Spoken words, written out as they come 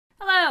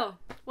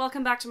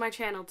welcome back to my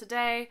channel.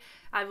 Today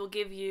I will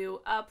give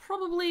you a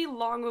probably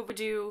long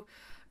overdue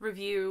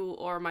review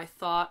or my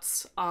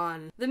thoughts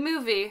on the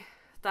movie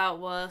that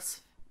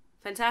was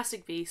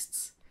Fantastic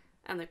Beasts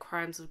and the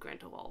Crimes of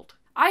Grindelwald.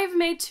 I have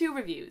made two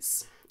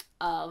reviews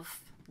of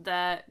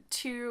the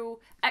two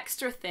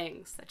extra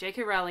things that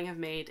J.K. Rowling have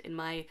made in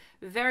my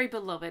very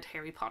beloved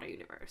Harry Potter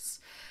universe.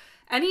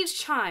 And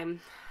each time,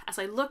 as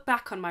I look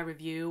back on my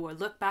review or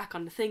look back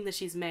on the thing that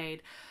she's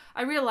made,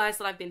 I realize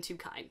that I've been too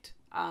kind.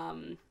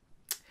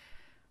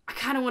 I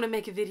kind of want to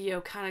make a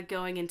video kind of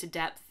going into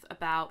depth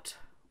about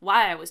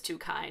why I was too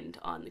kind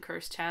on The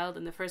Cursed Child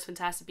and the first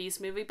Fantastic Beasts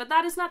movie, but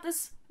that is not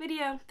this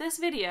video. This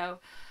video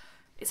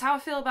is how I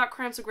feel about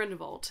Crimes of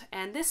Grindelwald,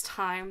 and this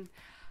time,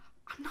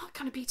 I'm not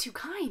going to be too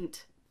kind.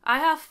 I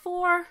have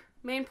 4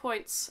 main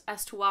points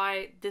as to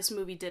why this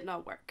movie did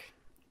not work.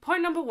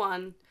 Point number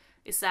 1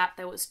 is that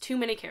there was too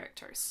many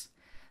characters.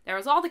 There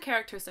was all the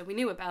characters that we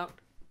knew about,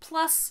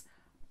 plus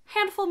a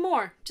handful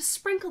more. Just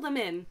sprinkle them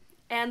in.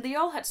 And they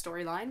all had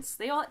storylines,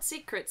 they all had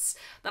secrets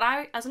that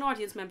I, as an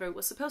audience member,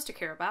 was supposed to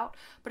care about,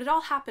 but it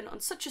all happened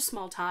on such a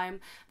small time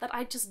that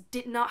I just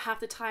did not have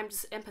the time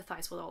to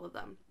empathize with all of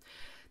them.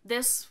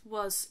 This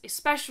was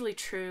especially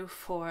true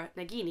for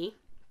Nagini,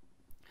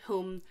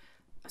 whom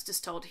I was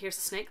just told, here's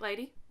a snake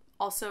lady.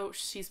 Also,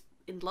 she's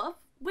in love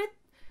with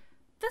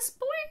this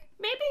boy?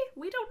 Maybe?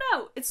 We don't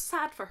know. It's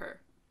sad for her.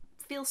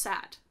 Feels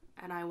sad.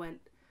 And I went,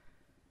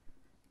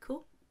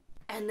 cool.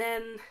 And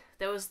then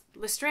there was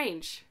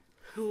Lestrange,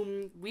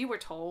 whom we were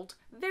told,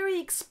 very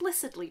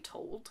explicitly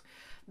told,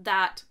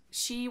 that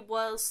she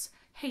was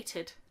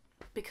hated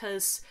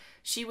because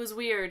she was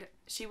weird.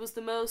 She was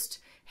the most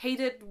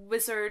hated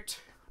wizard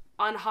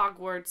on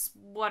Hogwarts,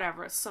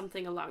 whatever,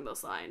 something along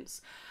those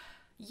lines.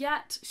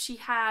 Yet she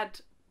had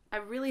a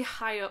really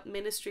high up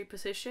ministry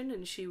position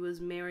and she was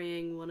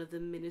marrying one of the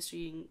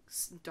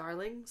ministry's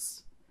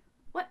darlings.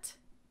 What?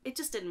 It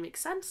just didn't make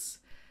sense.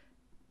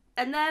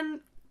 And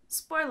then,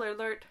 spoiler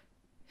alert,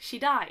 she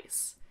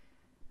dies.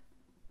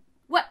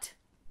 What?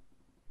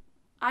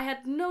 I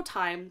had no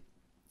time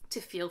to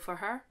feel for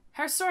her.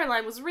 Her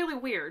storyline was really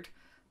weird.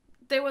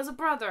 There was a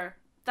brother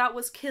that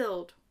was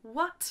killed.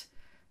 What?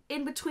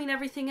 In between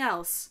everything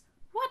else.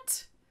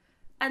 What?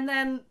 And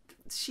then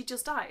she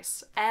just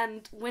dies.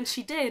 And when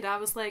she did, I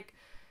was like,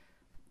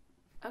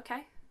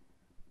 okay.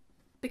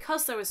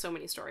 Because there were so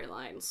many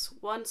storylines,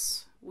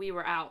 once we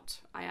were out,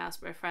 I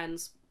asked my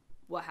friends,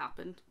 what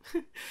happened?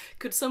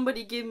 Could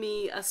somebody give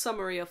me a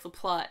summary of the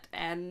plot?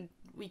 And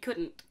we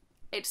couldn't.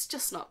 It's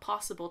just not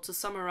possible to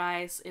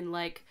summarize in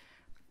like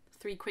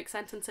 3 quick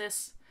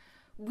sentences.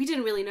 We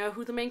didn't really know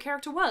who the main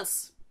character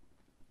was.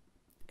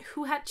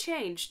 Who had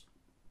changed.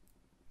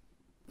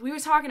 We were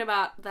talking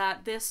about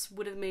that this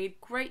would have made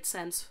great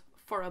sense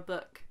for a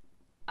book.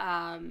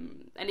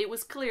 And it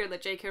was clear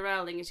that J.K.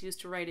 Rowling is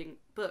used to writing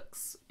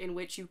books in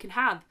which you can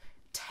have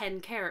 10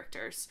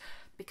 characters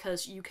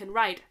because you can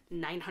write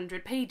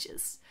 900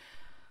 pages.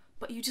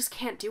 But you just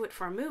can't do it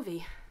for a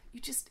movie.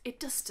 It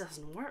just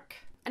doesn't work.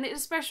 And it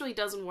especially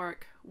doesn't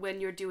work when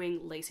you're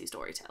doing lazy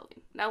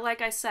storytelling. Now,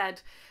 like I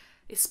said,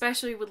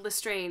 especially with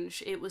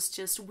Lestrange, it was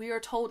just, we are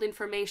told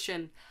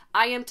information.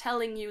 I am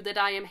telling you that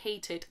I am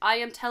hated. I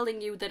am telling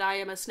you that I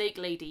am a snake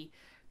lady.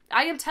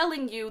 I am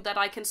telling you that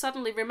I can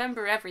suddenly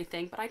remember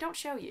everything, but I don't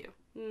show you.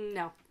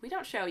 No, we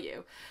don't show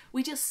you.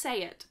 We just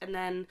say it, and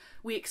then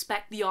we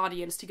expect the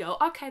audience to go,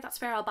 okay, that's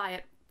fair, I'll buy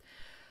it.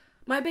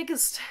 My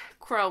biggest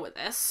quarrel with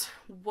this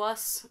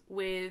was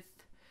with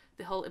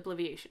the whole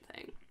obliviation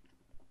thing.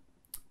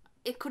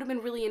 It could have been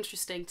really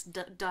interesting to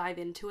dive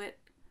into it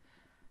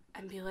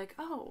and be like,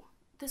 oh,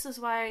 this is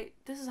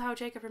how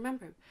Jacob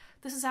remembered.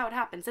 This is how it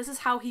happens. This is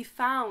how he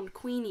found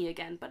Queenie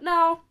again. But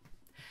no,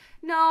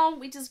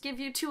 we just give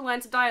you 2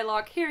 lines of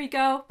dialogue. Here you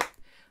go.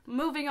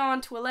 Moving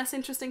on to a less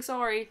interesting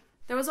story.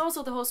 There was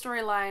also the whole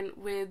storyline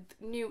with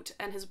Newt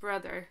and his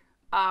brother,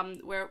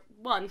 where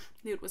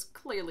Newt was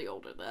clearly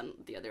older than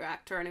the other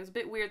actor, and it was a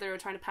bit weird they were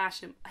trying to pass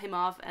him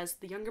off as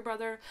the younger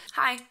brother.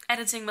 Hi,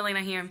 editing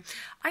Malene here.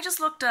 I just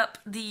looked up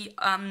the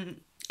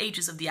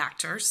ages of the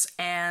actors,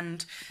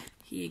 and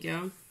here you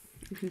go.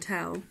 You can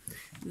tell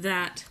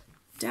that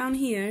down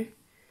here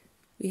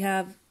we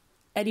have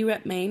Eddie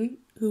Redmayne,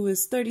 who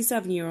is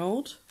 37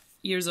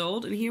 years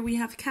old, and here we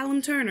have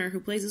Callum Turner, who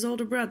plays his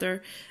older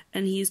brother,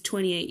 and he's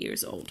 28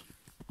 years old.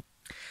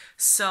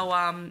 So,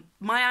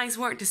 my eyes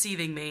weren't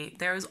deceiving me.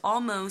 There was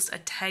almost a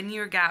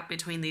 10-year gap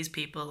between these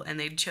people, and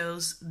they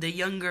chose the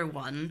younger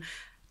one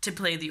to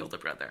play the older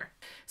brother.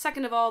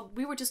 Second of all,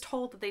 we were just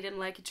told that they didn't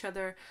like each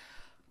other.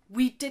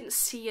 We didn't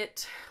see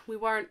it. We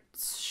weren't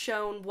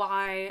shown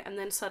why, and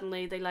then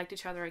suddenly they liked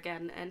each other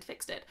again and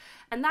fixed it.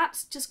 And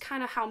that's just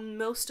kind of how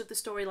most of the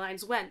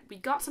storylines went. We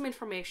got some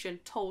information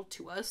told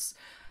to us,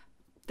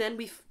 then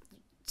we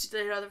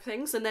did other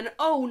things, and then,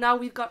 oh, now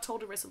we've got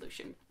told a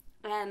resolution.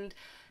 And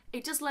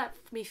it just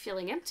left me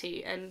feeling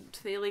empty and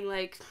feeling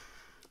like,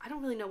 I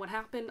don't really know what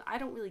happened, I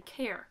don't really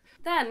care.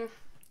 Then,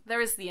 there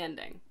is the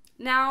ending.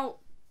 Now,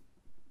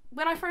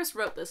 when I first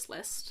wrote this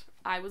list,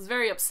 I was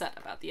very upset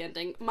about the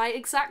ending. My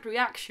exact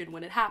reaction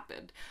when it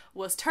happened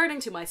was turning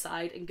to my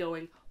side and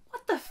going,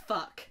 what the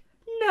fuck?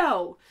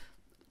 No!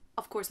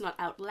 Of course not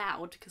out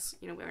loud, because,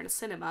 you know, we're in a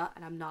cinema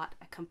and I'm not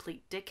a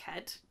complete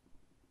dickhead.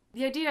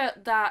 The idea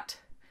that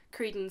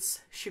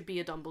Credence should be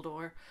a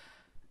Dumbledore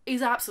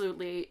is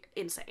absolutely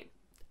insane.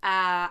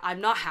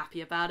 I'm not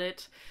happy about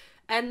it.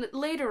 And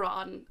later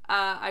on,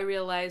 I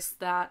realized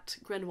that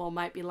Grindelwald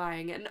might be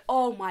lying, and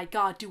oh my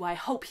god, do I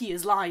hope he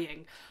is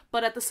lying.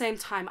 But at the same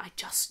time, I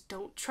just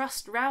don't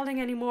trust Rowling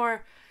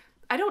anymore.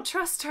 I don't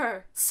trust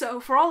her, so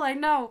for all I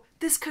know,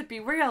 this could be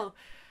real.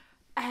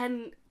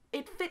 And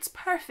it fits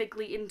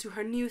perfectly into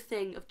her new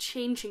thing of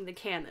changing the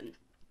canon,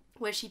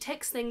 where she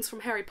takes things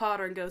from Harry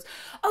Potter and goes,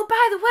 oh,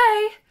 by the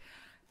way,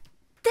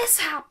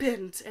 this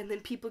happened! And then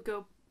people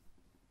go,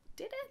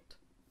 did it?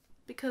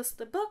 Because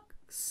the book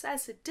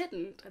says it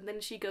didn't. And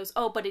then she goes,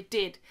 oh, but it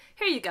did.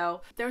 Here you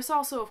go. There's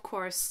also, of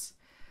course,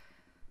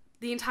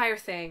 the entire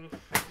thing.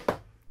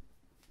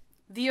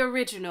 The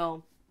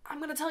original. I'm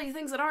gonna tell you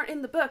things that aren't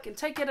in the book and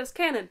take it as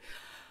canon.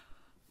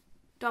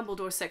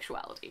 Dumbledore's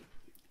sexuality.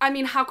 I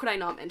mean, how could I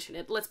not mention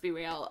it? Let's be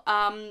real.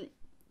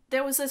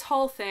 There was this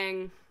whole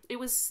thing. It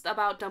was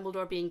about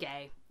Dumbledore being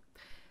gay.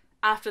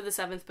 After the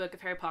 7th book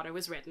of Harry Potter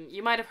was written.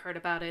 You might have heard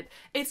about it.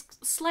 It's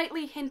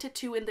slightly hinted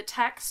to in the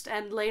text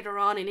and later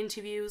on in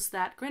interviews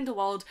that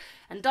Grindelwald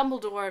and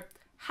Dumbledore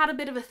had a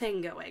bit of a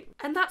thing going.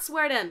 And that's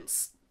where it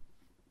ends.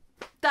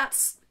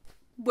 That's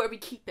where we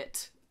keep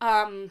it.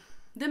 The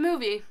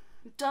movie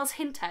does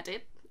hint at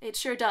it. It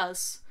sure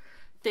does.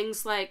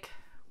 Things like,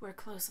 we're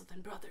closer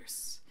than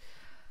brothers.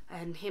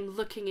 And him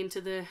looking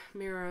into the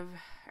mirror of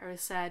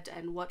Erised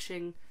and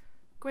watching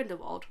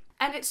Grindelwald.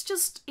 And it's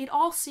just, it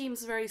all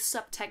seems very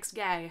subtext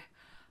gay,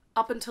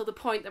 up until the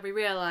point that we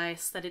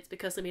realise that it's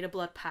because they made a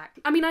blood pact.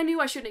 I mean, I knew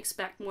I shouldn't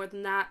expect more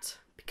than that,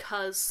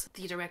 because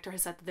the director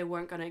has said that they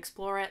weren't going to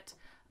explore it,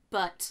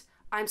 but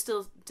I'm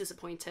still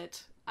disappointed.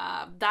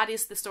 That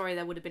is the story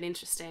that would have been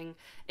interesting,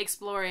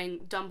 exploring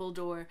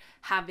Dumbledore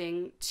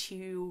having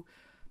to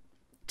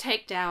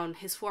take down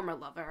his former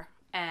lover,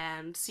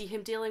 and see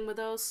him dealing with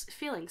those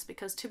feelings,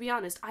 because to be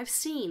honest, I've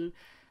seen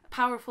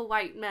powerful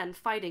white men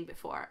fighting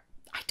before.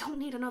 I don't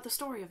need another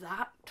story of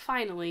that.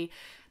 Finally,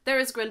 there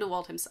is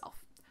Grindelwald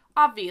himself.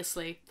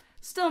 Obviously,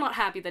 still not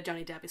happy that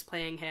Johnny Depp is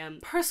playing him.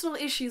 Personal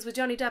issues with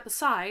Johnny Depp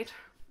aside,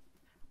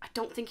 I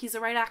don't think he's the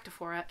right actor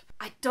for it.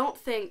 I don't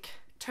think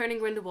turning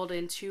Grindelwald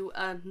into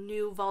a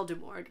new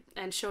Voldemort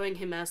and showing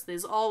him as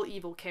this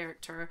all-evil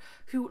character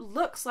who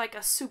looks like a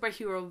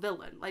superhero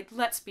villain, like,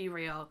 let's be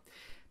real,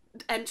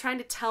 and trying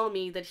to tell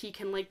me that he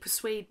can, like,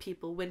 persuade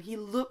people when he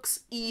looks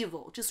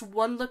evil. Just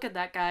one look at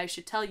that guy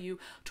should tell you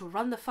to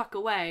run the fuck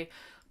away.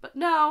 But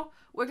no,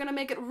 we're gonna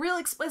make it real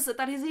explicit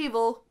that he's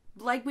evil,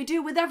 like we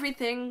do with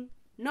everything.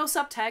 No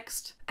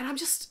subtext. And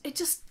it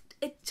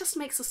just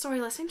makes the story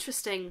less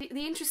interesting.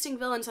 The interesting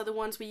villains are the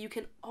ones where you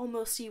can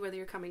almost see where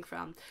they're coming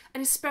from.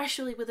 And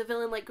especially with a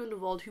villain like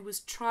Grindelwald, who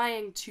was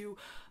trying to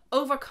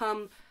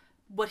overcome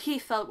what he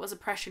felt was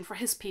oppression for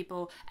his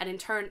people, and in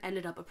turn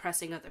ended up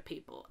oppressing other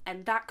people.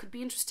 And that could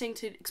be interesting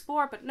to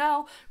explore, but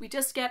no, we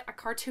just get a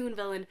cartoon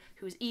villain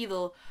who's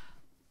evil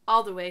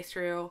all the way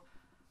through.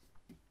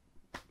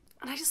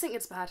 And I just think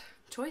it's bad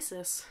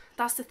choices.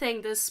 That's the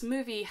thing, this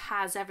movie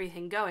has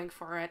everything going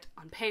for it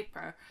on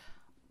paper,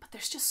 but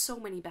there's just so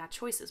many bad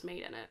choices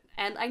made in it.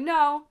 And I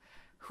know,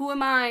 who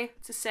am I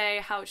to say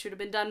how it should have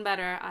been done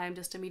better? I am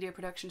just a media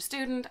production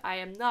student. I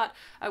am not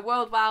a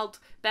worldwide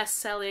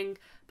best-selling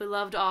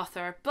beloved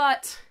author,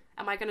 but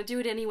am I going to do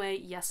it anyway?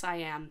 Yes, I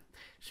am.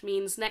 Which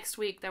means next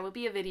week there will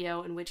be a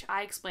video in which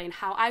I explain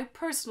how I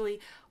personally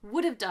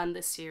would have done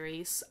this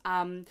series,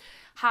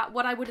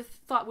 what I would have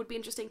thought would be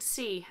interesting to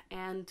see,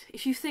 and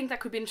if you think that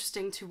could be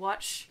interesting to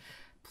watch,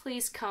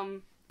 please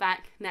come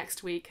back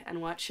next week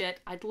and watch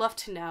it. I'd love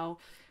to know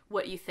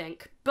what you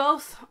think,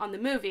 both on the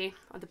movie,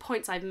 on the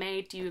points I've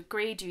made, do you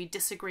agree, do you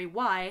disagree,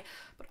 why,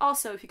 but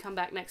also if you come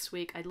back next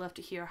week, I'd love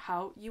to hear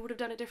how you would have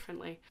done it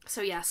differently.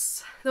 So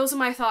yes, those are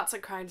my thoughts on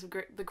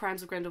the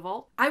Crimes of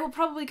Grindelwald. I will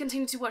probably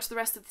continue to watch the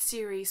rest of the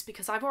series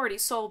because I've already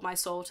sold my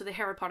soul to the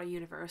Harry Potter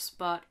universe,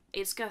 but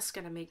it's just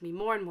gonna make me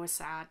more and more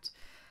sad.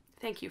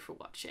 Thank you for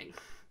watching.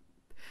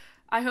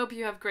 I hope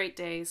you have great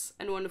days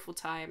and wonderful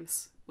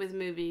times with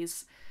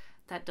movies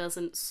that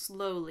doesn't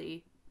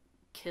slowly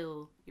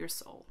kill your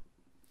soul.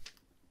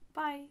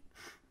 Bye.